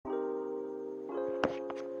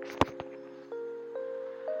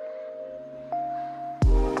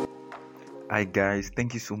Hi guys,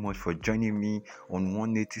 thank you so much for joining me on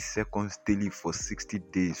 180 seconds daily for 60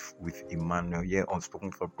 days with Emmanuel here on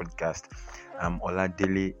Spoken Thought Podcast. I'm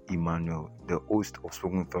Oladele Emmanuel, the host of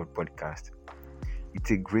Spoken Thought Podcast.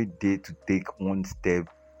 It's a great day to take one step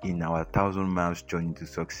in our 1,000 miles journey to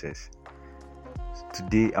success.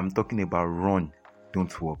 Today I'm talking about run,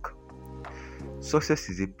 don't walk. Success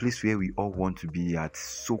is a place where we all want to be at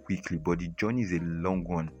so quickly, but the journey is a long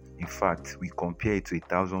one. In fact, we compare it to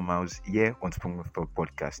 1,000 miles here on Spoken Thought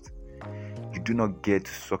Podcast. You do not get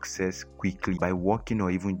to success quickly by walking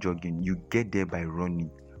or even jogging. You get there by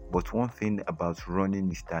running. But one thing about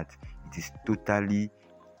running is that it is totally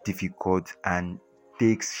difficult and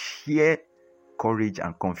takes sheer courage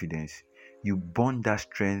and confidence. You burn that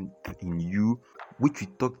strength in you, which we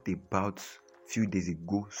talked about a few days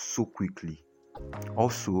ago so quickly.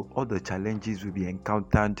 Also, all the challenges will be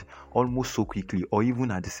encountered almost so quickly or even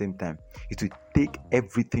at the same time. It will take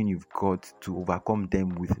everything you've got to overcome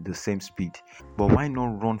them with the same speed. But why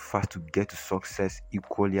not run fast to get to success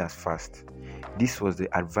equally as fast? This was the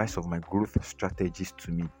advice of my growth strategist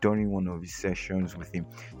to me during one of his sessions with him.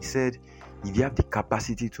 He said, if you have the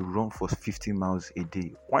capacity to run for 50 miles a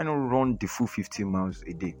day, why not run the full 50 miles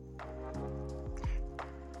a day?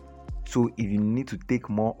 So if you need to take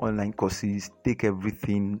more online courses, take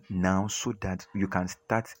everything now so that you can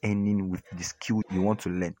start earning with the skill you want to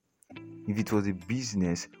learn. If it was a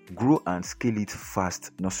business, grow and scale it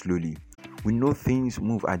fast, not slowly. We know things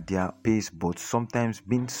move at their pace, but sometimes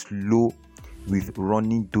being slow with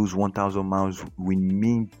running those 1,000 miles will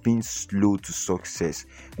mean being slow to success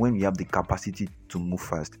when we have the capacity to move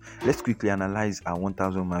fast. Let's quickly analyze our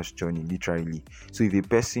 1,000 miles journey literally. So if a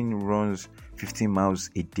person runs 15 miles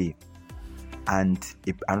a day, and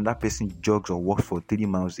if another person jogs or walks for 3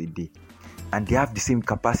 miles a day, and they have the same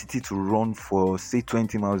capacity to run for say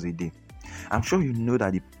 20 miles a day, I'm sure you know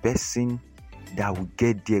that the person that will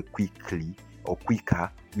get there quickly or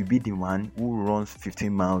quicker will be the one who runs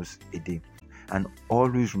 15 miles a day. And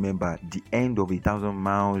always remember, the end of 1,000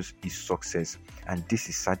 miles is success, and this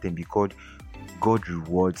is certain because God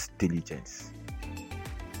rewards diligence.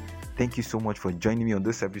 Thank you so much for joining me on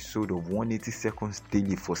this episode of 180 Seconds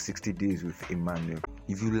Daily for 60 Days with Emmanuel.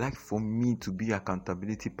 If you like for me to be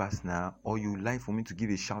accountability partner, or you like for me to give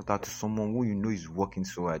a shout out to someone who you know is working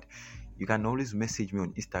so hard, you can always message me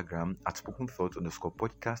on Instagram at Spoken Thought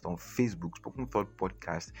 _podcast, on Facebook Spoken Thought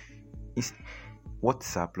Podcast,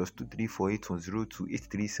 WhatsApp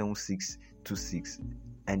 +2348102837626,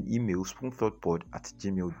 and email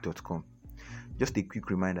spokenthoughtpod@gmail.com. Just a quick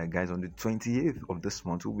reminder, guys, on the 28th of this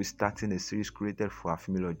month, we'll be starting a series created for our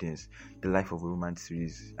female audience, The Life of a Woman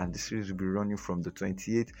series. And the series will be running from the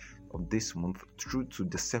 28th of this month through to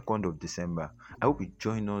the 2nd of December. I hope you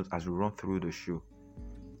join us as we run through the show.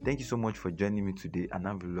 Thank you so much for joining me today, and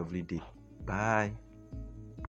have a lovely day. Bye.